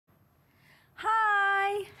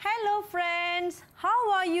Hello friends,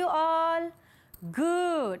 how are you all?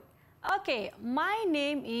 Good. Okay, my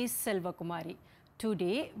name is Selva Kumari.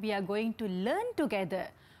 Today we are going to learn together.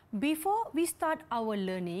 Before we start our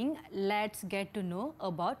learning, let's get to know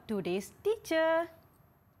about today's teacher.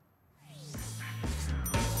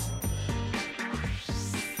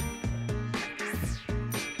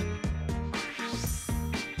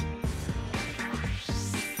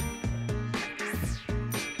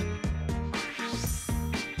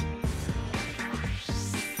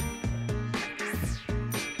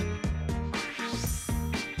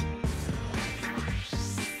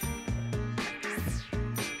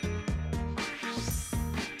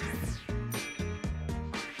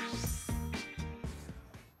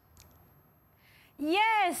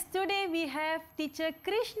 Yes, today we have teacher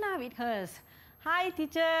Krishna with us. Hi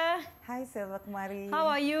teacher. Hi Selva Kumari. How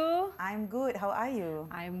are you? I'm good. How are you?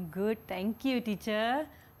 I'm good, thank you teacher.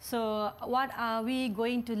 So what are we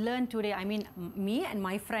going to learn today? I mean me and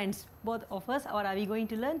my friends, both of us, what are we going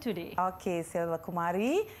to learn today? Okay, Selva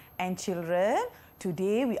Kumari and children,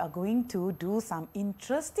 today we are going to do some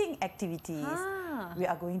interesting activities. We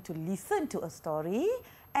are going to listen to a story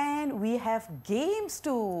and we have games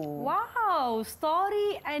too. Wow,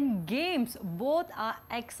 story and games, both are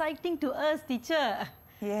exciting to us, teacher.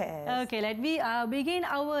 Yes. Okay, let me begin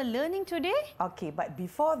our learning today. Okay, but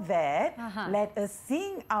before that, let us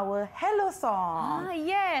sing our hello song.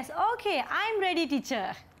 Yes, okay, I'm ready,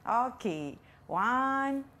 teacher. Okay,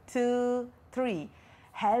 1, 2, 3.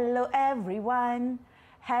 Hello everyone,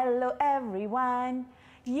 hello everyone.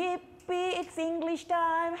 Yippee, it's English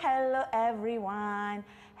time. Hello everyone.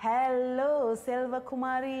 Hello Selva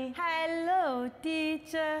Kumari. Hello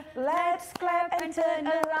teacher. Let's clap and turn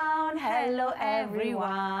around. Hello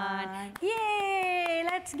everyone. Yay!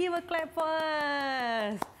 Let's give a clap for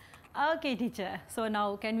us. Okay teacher, so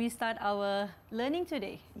now can we start our learning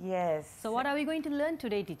today? Yes. So what are we going to learn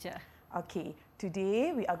today, teacher? Okay,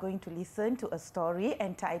 today we are going to listen to a story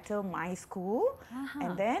entitled My School.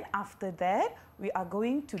 And then after that, we are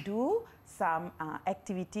going to do some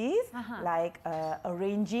activities like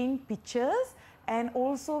arranging pictures, and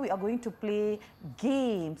also we are going to play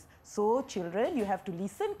games. So children, you have to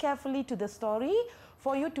listen carefully to the story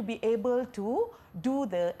for you to be able to do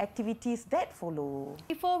the activities that follow.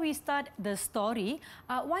 Before we start the story,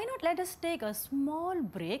 why not let us take a small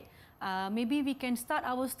break? Maybe we can start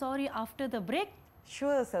our story after the break.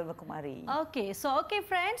 Sure, Selva Kumari. Okay, so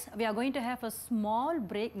friends, we are going to have a small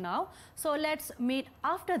break now. So let's meet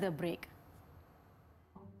after the break.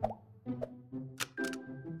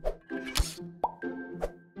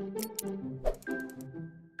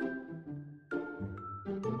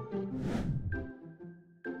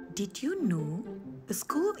 Did you know a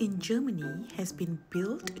school in Germany has been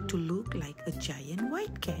built to look like a giant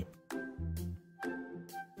white cat?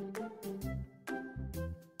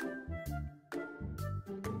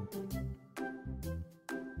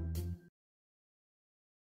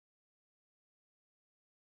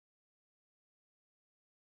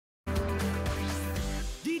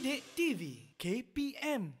 DidikTV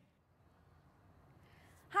KPM.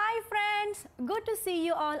 Hi friends, good to see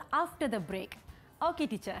you all after the break. Okay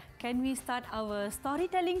teacher, can we start our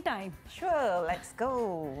storytelling time? Sure, let's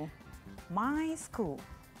go. My school.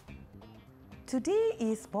 Today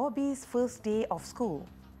is Bobby's first day of school.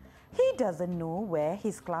 He doesn't know where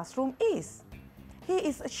his classroom is. He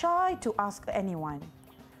is shy to ask anyone.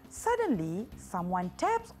 Suddenly, someone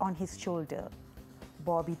taps on his shoulder.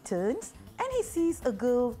 Bobby turns and he sees a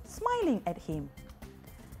girl smiling at him.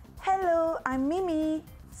 "Hello, I'm Mimi,"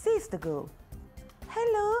 says the girl.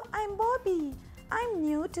 "Hello, I'm Bobby. I'm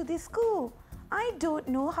new to this school. I don't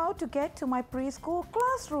know how to get to my preschool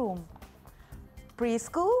classroom."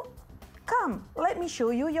 "Preschool? Come, let me show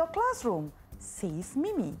you your classroom," says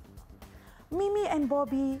Mimi. Mimi and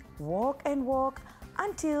Bobby walk and walk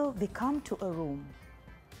until they come to a room.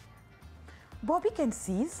 Bobby can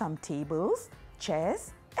see some tables,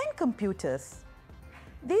 chairs, and computers.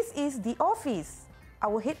 "This is the office.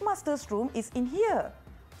 Our headmaster's room is in here,"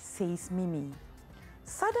 says Mimi.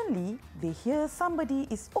 Suddenly, they hear somebody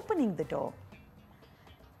is opening the door.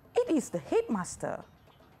 It is the headmaster.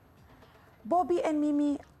 Bobby and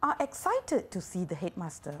Mimi are excited to see the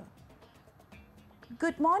headmaster.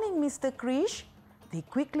 "Good morning, Mr. Krish." They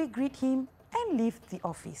quickly greet him and leave the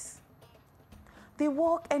office. They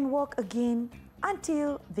walk and walk again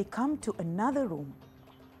until they come to another room.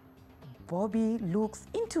 Bobby looks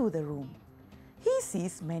into the room. He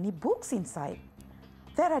sees many books inside.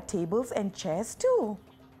 There are tables and chairs too.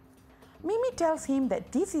 Mimi tells him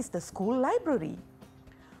that this is the school library.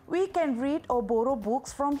 "We can read or borrow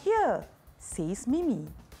books from here," says Mimi.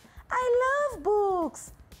 "I love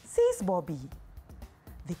books," says Bobby.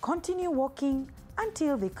 They continue walking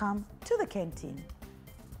until they come to the canteen.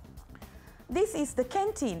 This is the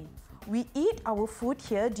canteen. We eat our food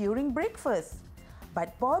here during breakfast.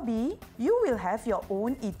 But Bobby, you will have your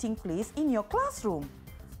own eating place in your classroom,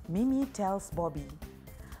 Mimi tells Bobby.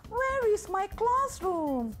 Where is my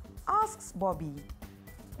classroom? Asks Bobby.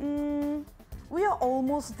 We are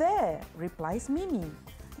almost there, replies Mimi.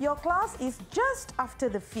 Your class is just after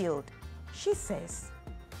the field, she says.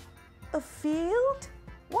 A field?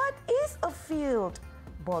 What is a field?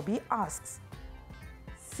 Bobby asks.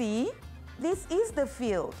 See, this is the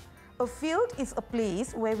field. A field is a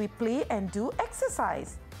place where we play and do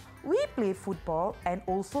exercise. We play football and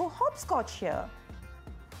also hopscotch here.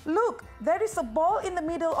 Look, there is a ball in the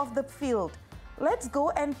middle of the field. Let's go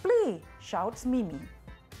and play, shouts Mimi.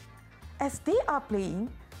 As they are playing,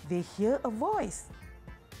 they hear a voice.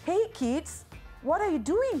 Hey kids, what are you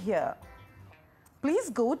doing here? Please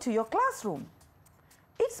go to your classroom.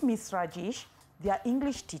 It's Miss Rajesh, their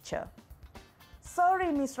English teacher.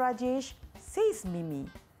 Sorry, Miss Rajesh, says Mimi.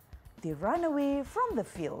 They run away from the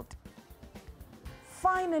field.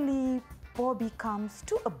 Finally, Bobby comes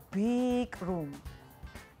to a big room.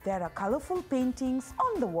 There are colorful paintings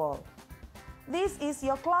on the wall. This is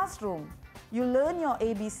your classroom. You learn your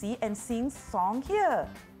ABC and sing song here,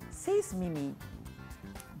 says Mimi.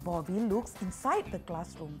 Bobby looks inside the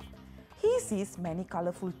classroom. He sees many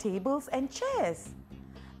colorful tables and chairs.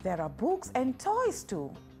 There are books and toys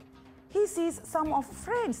too. He sees some of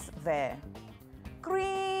friends there.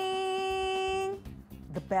 Cring!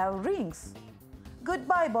 The bell rings.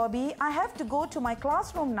 Goodbye, Bobby. I have to go to my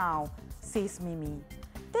classroom now, says Mimi.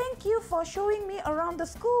 Thank you for showing me around the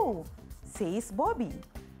school, says Bobby.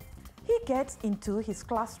 He gets into his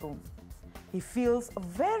classroom. He feels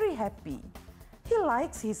very happy. He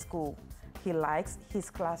likes his school. He likes his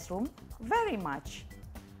classroom very much.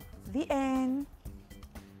 The end.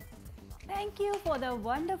 Thank you for the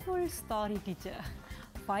wonderful story, teacher.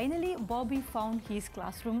 Finally, Bobby found his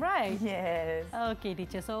classroom, right? Yes. Okay,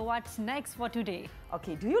 teacher. So what's next for today?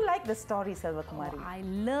 Okay, do you like the story, Selva Kumari? Oh, I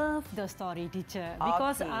love the story, teacher,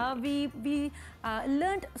 because Okay. we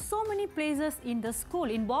learned so many places in the school,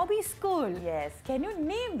 in Bobby's school. Yes. Can you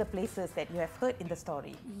name the places that you have heard in the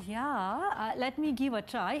story? Yeah, let me give a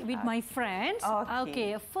try with my friends.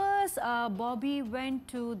 Okay. First, Bobby went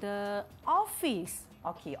to the office.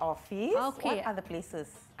 Okay, office. Okay. What are the places?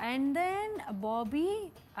 And then Bobby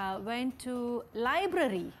went to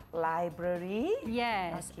library. Library.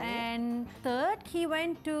 Yes. Okay. And third, he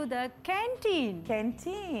went to the canteen.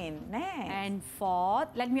 Canteen. Next. And fourth,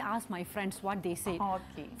 let me ask my friends what they said.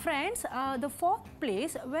 Okay. Friends, the fourth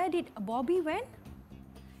place, where did Bobby went?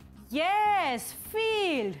 Yes,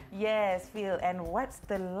 field. Yes, Phil. And what's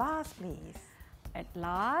the last place? At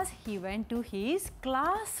last, he went to his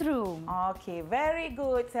classroom. Okay, very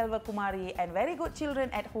good, Selva Kumari, and very good children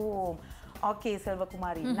at home. Okay, Selva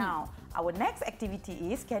Kumari. Now, our next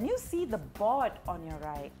activity is, can you see the board on your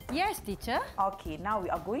right? Yes, teacher. Okay, now we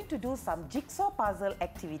are going to do some jigsaw puzzle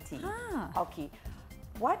activity. Ah. Okay,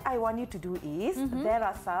 what I want you to do is, there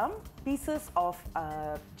are some pieces of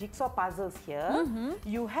jigsaw puzzles here.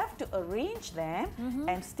 You have to arrange them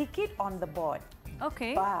and stick it on the board.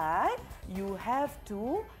 Okay. But you have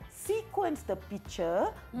to sequence the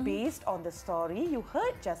picture based on the story you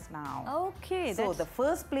heard just now. Okay. So the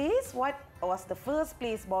first place, what was the first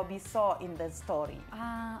place Bobby saw in the story?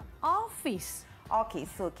 Office. Okay,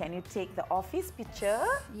 so can you take the office picture?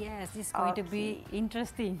 Yes, this is going to be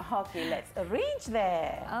interesting. Okay, let's arrange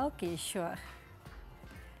there. Okay, sure.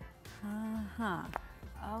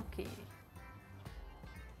 Okay.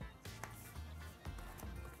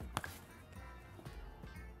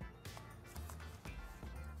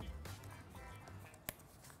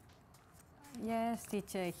 Yes,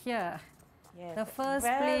 teacher, here. Yes, The first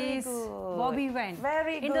very place good. Bobby went.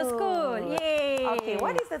 Very in good. the school. Yay! Okay,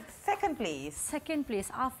 what is the second place? Second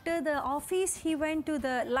place. After the office, he went to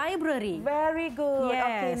the library. Very good.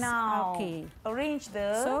 Okay, Yes, now okay. arrange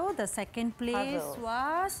the... So the second place puzzles.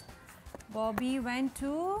 was Bobby went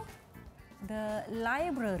to the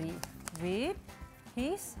library with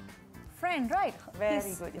his friend, right?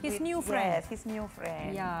 Very good. His With- new friend. Yes, his new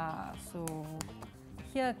friend. Yeah. So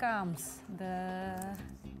here comes the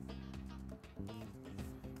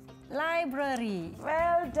library.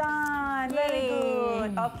 Well done. Very Yay.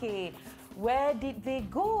 good. Okay. Where did they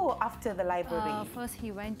go after the library? First,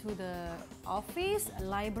 he went to the office,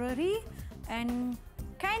 library, and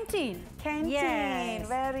canteen. Canteen. Yes.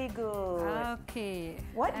 Very good. Okay.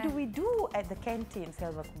 What do we do at the canteen,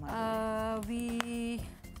 Selva Kumari? We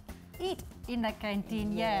eat in the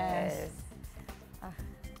canteen. Yes.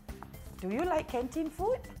 Do you like canteen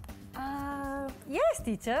food? Yes,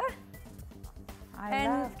 teacher. I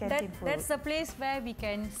love canteen food. That's the place where we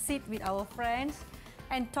can sit with our friends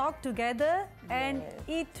and talk together and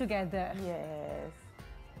eat together. Yes.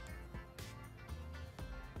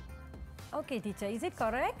 Okay, teacher, is it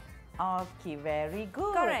correct? Okay, very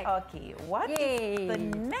good. Correct. Okay, what is the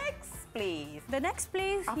next place? The next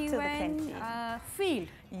place he After the went canteen. field.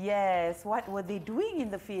 Yes, what were they doing in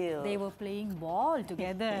the field? They were playing ball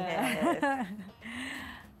together. Yes.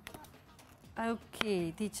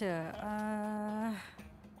 Okay, teacher.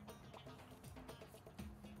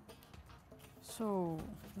 So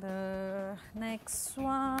the next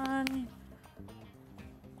one.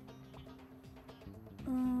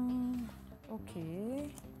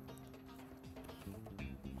 Okay.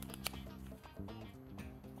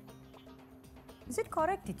 Is it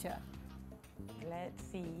correct, teacher? Let's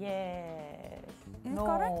see. Yes. Is it no,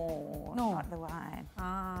 correct? No. Not the one.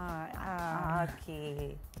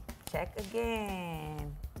 Okay. Check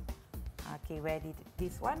again. Okay, where did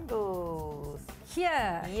this one go?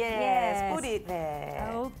 Here. Yes, put it there.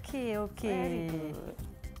 Okay, okay. Very good.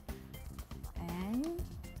 And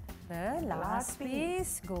the last last piece.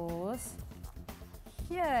 piece goes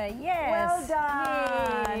here. Yes. Well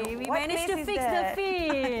done. Yay. We What managed to place is fix the that?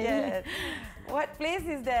 field. Yes. What place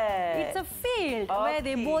is that? It's a field where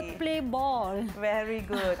they both Okay. play ball. Very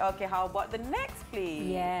good. Okay, how about the next place?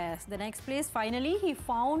 Yes, the next place, finally, he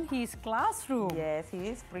found his classroom. Yes,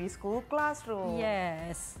 his preschool classroom.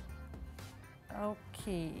 Yes.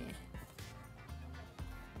 Okay.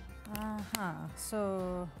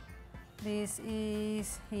 So, this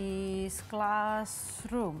is his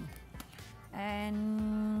classroom.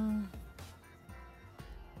 And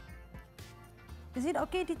is it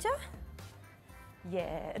okay, teacher?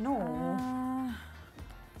 Yeah, no.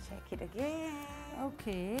 Check it again.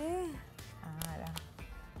 Okay.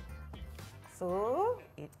 So,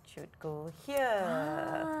 it should go here.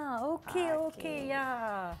 Okay,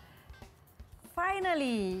 yeah.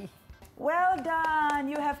 Finally. Well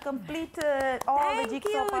done. You have completed all the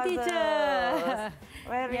jigsaw puzzles. Teacher.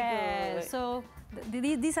 Very good. So,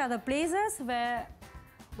 these are the places where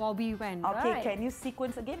Bobby went, Okay, right? can you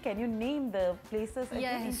sequence again? Can you name the places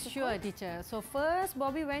again? Yes, sure, teacher. So first,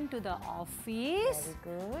 Bobby went to the office. Very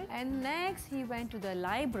good. And next, he went to the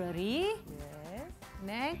library. Yes.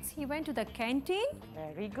 Next, he went to the canteen.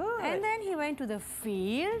 Very good. And then he went to the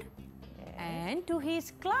field. And to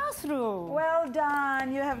his classroom. Well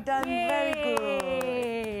done. You have done very good.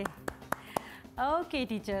 Yay. Okay,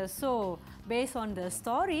 teacher. So, based on the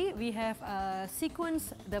story, we have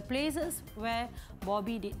sequenced the places where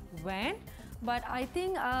Bobby went. But I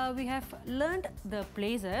think we have learned the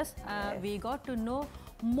places. We got to know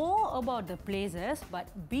more about the places. But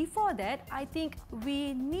before that, I think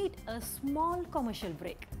we need a small commercial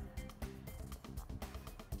break.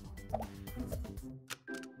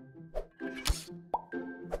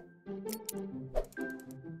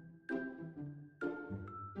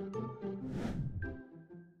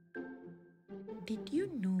 Did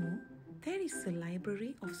you know there is a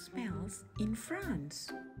library of smells in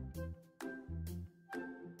France?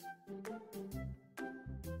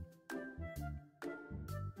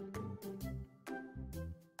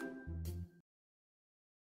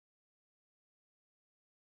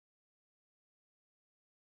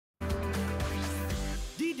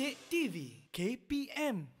 DidikTV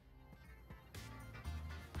KPM.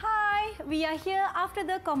 Hi, we are here after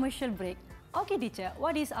the commercial break. Okay, teacher,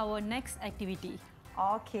 what is our next activity?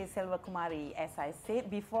 Okay, Selva Kumari, as I said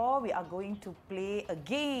before, we are going to play a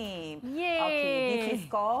game. Yay! Okay, this is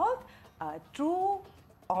called True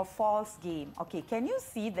or False game. Okay, can you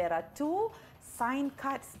see there are two sign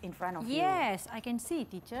cards in front of you? Yes, I can see,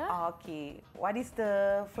 teacher. Okay, what is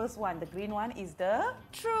the first one? The green one is the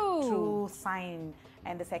true sign.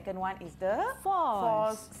 And the second one is the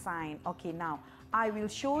false sign. Okay, now I will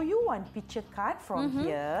show you one picture card from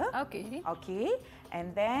here. Okay. Okay, and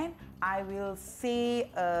then I will say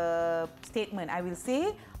a statement. I will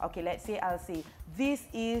say, okay, let's say I'll say, this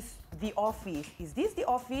is the office. Is this the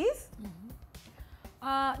office?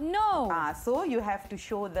 No. So you have to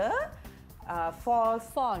show the false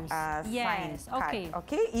sign Yes. card. Okay.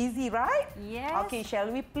 Okay, easy, right? Yes. Okay, shall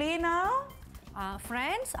we play now?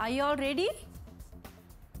 Friends, are you all ready?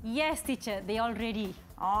 Yes, teacher, they all ready.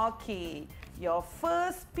 Okay, your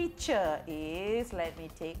first picture is, let me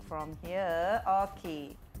take from here.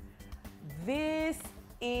 Okay, this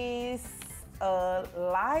is a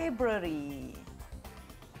library.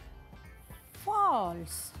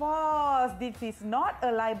 False. False. This is not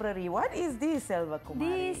a library. What is this, Selva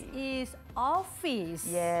Kumari? This is office.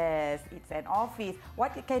 Yes, it's an office.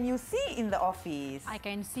 What can you see in the office? I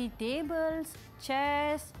can see tables,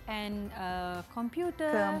 chairs, and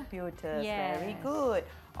computer. Computers. Yes. Very good.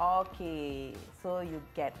 Okay, so you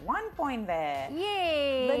get 1 point there.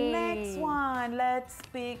 Yay! The next one, let's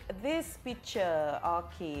pick this picture.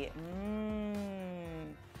 Okay.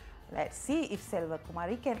 Let's see if Selva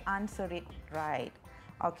Kumari can answer it right.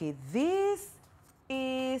 Okay, this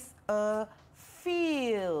is a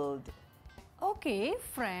field. Okay,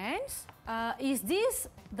 friends. Is this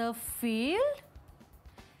the field?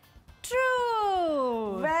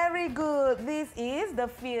 True. Very good. This is the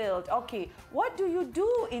field. Okay, what do you do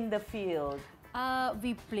in the field?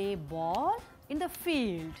 We play ball in the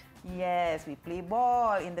field. Yes, we play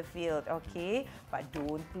ball in the field. Okay, but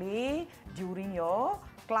don't play during your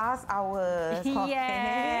class hours. Okay?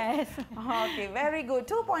 Yes. Okay, very good.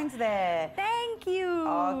 2 points there. Thank you.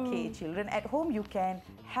 Okay, children at home, you can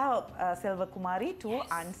help Selva Kumari to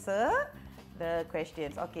answer the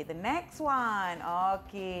questions. Okay, the next one.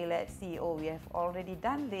 Okay, let's see. Oh, we have already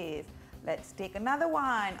done this. Let's take another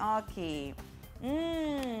one. Okay.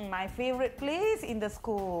 My favorite place in the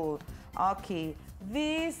school. Okay,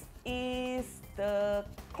 this is the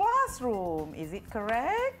classroom. Is it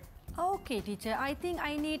correct? Okay, teacher. I think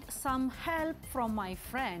I need some help from my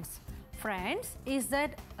friends. Friends, is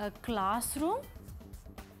that a classroom?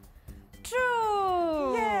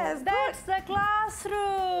 True. Yes, that's the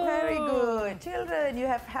classroom. Very good. Children, you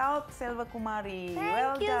have helped Selva Kumari.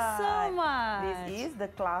 Well Thank you done. so much. This is the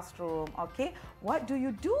classroom. Okay, what do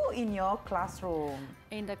you do in your classroom?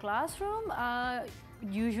 In the classroom,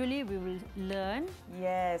 usually we will learn.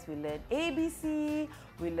 Yes, we learn ABC,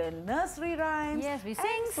 we learn nursery rhymes. Yes, we and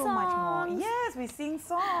sing so much more. songs. Yes, we sing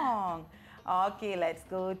songs. Okay, let's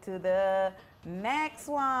go to the next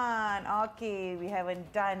one. Okay, we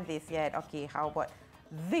haven't done this yet. Okay, how about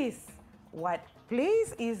this? What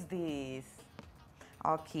place is this?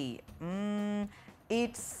 Okay,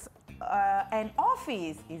 it's an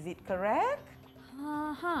office. Is it correct?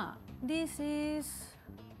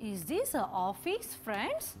 Is this an office,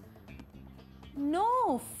 friends?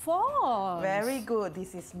 No, false. Very good.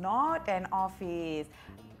 This is not an office.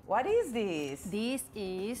 What is this? This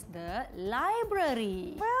is the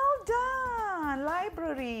library. Well done,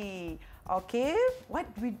 library. Okay, what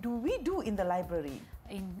do we do in the library?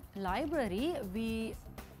 In library, we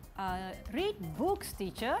read books,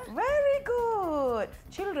 teacher. Very good.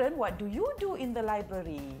 Children, what do you do in the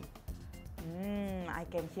library? I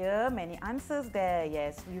can hear many answers there.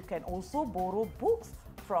 Yes, you can also borrow books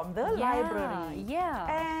from the library. Yeah.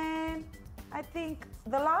 And I think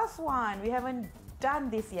the last one, we haven't done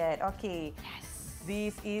this yet. Okay. Yes.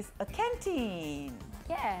 This is a canteen.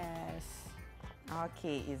 Yes.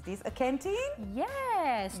 Okay, is this a canteen?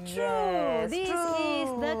 Yes, true. Yes, This true. is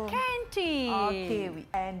the canteen. Okay,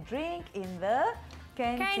 and drink in the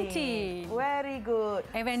canteen. Very good.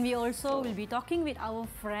 And when we also will be talking with our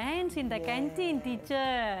friends in the canteen,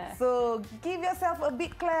 teacher. So give yourself a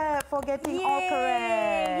big clap for getting all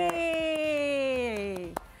correct.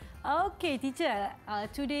 Yay! Okay, teacher.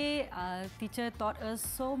 Today, teacher taught us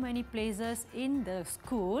so many places in the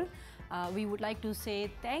school. We would like to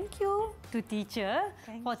say thank you to teacher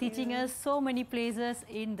for teaching us so many places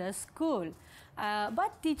in the school.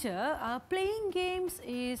 But teacher, playing games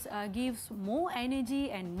gives more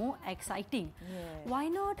energy and more exciting. Yes. Why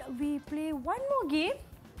not we play one more game?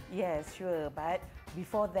 Yes, sure. But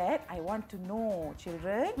before that, I want to know,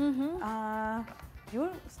 children, you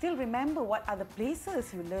still remember what are the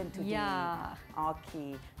places you learned today? Yeah.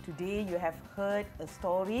 Okay. Today you have heard a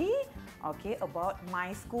story, okay, about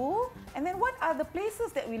my school. And then what are the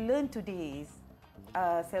places that we learned today,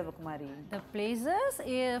 Selva Kumari? The places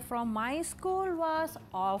from my school was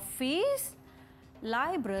office,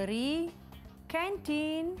 library,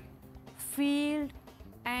 canteen, field,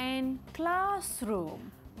 and classroom.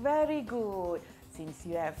 Very good. Since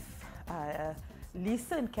you have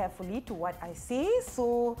listen carefully to what I say,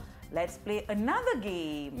 so let's play another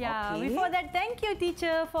game. Yeah, okay? before that, thank you,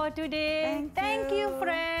 teacher, for today. Thank you,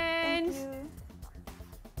 friends. Thank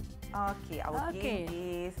you. Okay, our game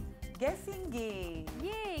is guessing game.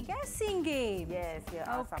 Yay, guessing game. Yes, here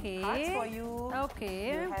are some cards for you.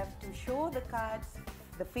 Okay. You have to show the cards,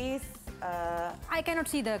 the face. I cannot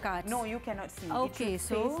see the cards. No, you cannot see. Okay, it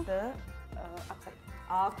should face the upside.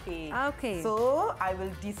 Okay. Okay. So I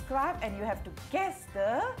will describe and you have to guess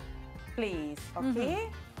the place.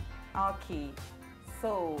 Okay. Okay.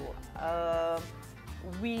 So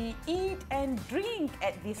we eat and drink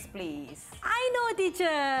at this place? I know, teacher.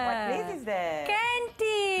 What place is that?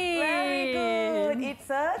 Canteen. Very good. It's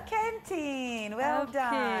a canteen. Well Okay.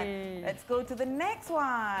 done. Let's go to the next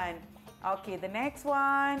one. Okay, the next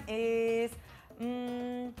one is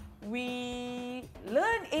we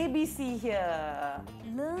learn ABC here.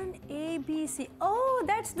 Learn ABC. Oh,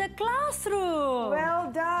 that's the classroom.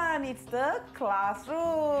 Well done. It's the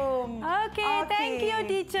classroom. Okay, thank you,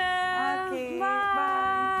 teacher. Okay,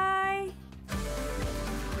 bye.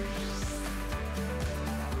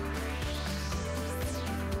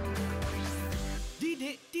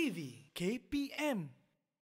 DidikTV KPM